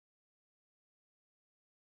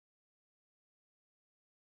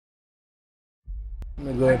I'm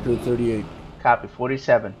gonna go after the 38. Copy.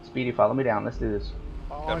 47. Speedy, follow me down. Let's do this.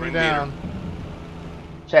 Follow me down.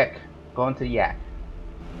 Check. Going to the yak.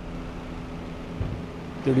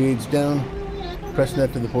 38's down. Pressing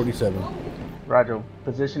that to the 47. Roger.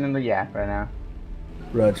 Position in the yak right now.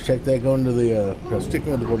 Roger. Check that going to the, sticking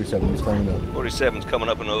with the 47. Just letting me know. 47's coming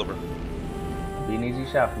up and over. Be an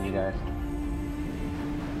easy shot for you guys.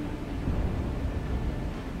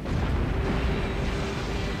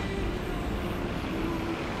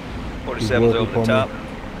 He's 47's over the top.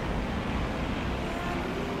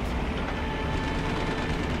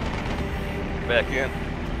 Back in.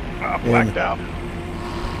 Blacked out.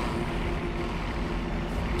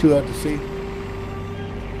 2 out to sea.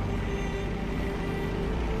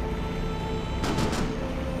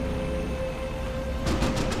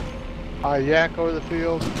 High yak over the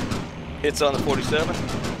field. Hits on the 47.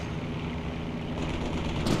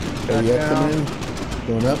 Yak coming in.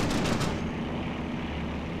 Going up.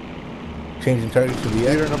 Changing targets to the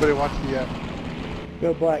yak. Nobody wants the yak.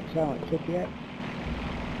 Go black, silent, check the yak.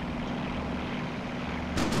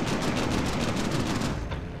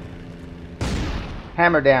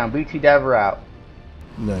 Hammer down. BT diver out.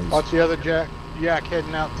 Nice. Watch the other yak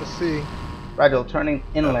heading out to sea. Roger. Turning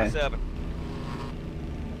inland. 47.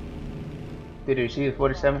 Did you see the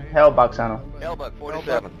 47? Hellbox on him. Hellbuck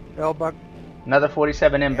 47. Hellbuck. Another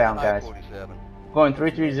 47 inbound, guys. 47. Going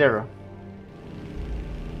 330.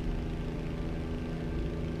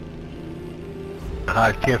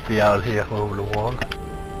 High 50 out here over the wall.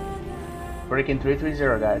 Breaking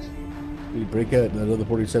 330, guys. You break out, that other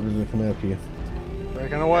 47's gonna come after you.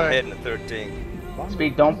 Breaking I'm away. heading to 13.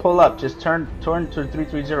 Speed, don't pull up. Just turn to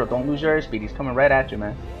 330. Don't lose your airspeed. He's coming right at you,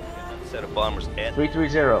 man. Set of bombers at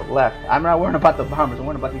 330 left. I'm not worrying about the bombers. I'm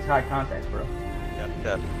worrying about these high contacts, bro.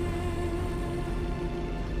 Copy.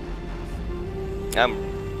 I'm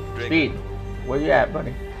Speed, where you at,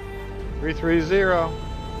 buddy? 330.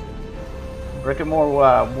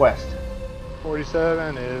 Brickmore west.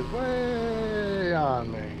 47 is way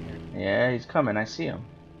on me. Yeah, he's coming. I see him.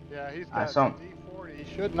 Yeah, he's I got saw him. D40. He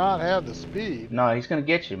should not have the speed. No, he's gonna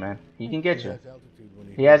get you, man. He can get you.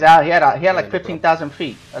 He has out. He had like 15,000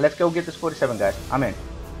 feet. Let's go get this 47, guys. I'm in.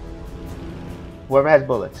 Whoever has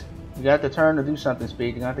bullets, you got to turn to do something,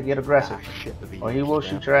 Speed. You got to get aggressive, or he will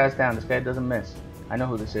shoot your ass down. This guy doesn't miss. I know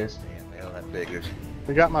who this is. Well, that figures.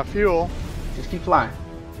 We got my fuel. Just keep flying.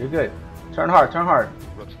 You're good. Turn hard. Turn hard.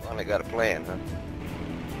 Brooks finally got a plan, huh?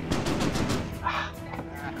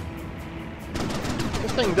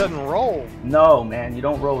 This thing doesn't roll. No, man. You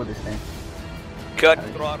don't roll with this thing. Cut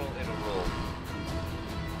throttle and a roll.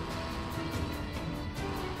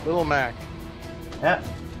 Little Mac. Yeah.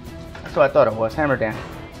 That's what I thought it was. Hammer down.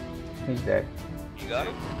 He's dead. You got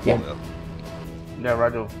him? Yeah. Well, Yeah,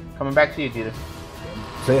 Roger. Coming back to you, Jeter.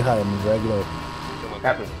 Say hi, I'm gonna drag it out. come on.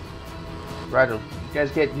 Copy. Roger. You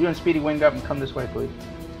guys get you and Speedy wing up and come this way, please.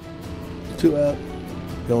 2 out.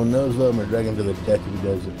 Going nose low, I'm gonna drag him to the deck if he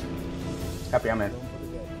does it. Copy, I'm in.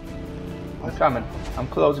 I'm coming. I'm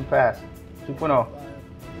closing fast. 2.0.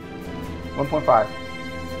 1.5.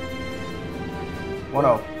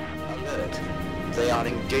 1.0. Alert. They are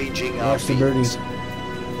engaging our Watch the birdie. fields.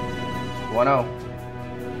 1.0.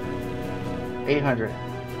 800.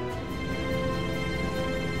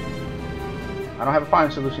 I don't have a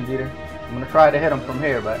firing solution, Dieter. I'm gonna try to hit him from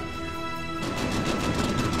here, but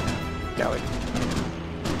Kelly.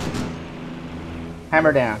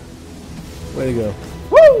 Hammer down. Way to go.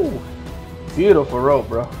 Woo! Beautiful rope,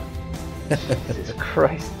 bro. Jesus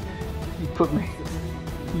Christ. You put me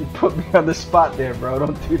on the spot there, bro.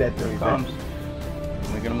 Don't do that to me, man.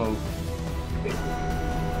 We're gonna move.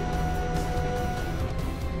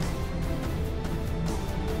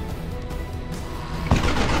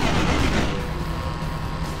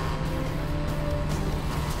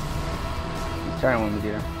 Turn when we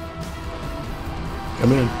get him.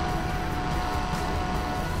 Come in.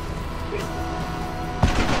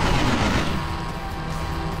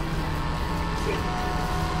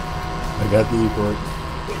 I got the E-port.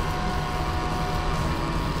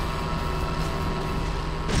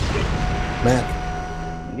 Matt.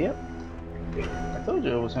 Yep. I told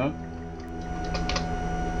you it was him.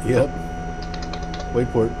 Yep. Wait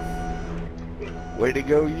for it. Way to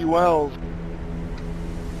go, you Wells.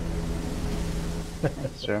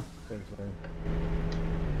 That's true. Thanks, man.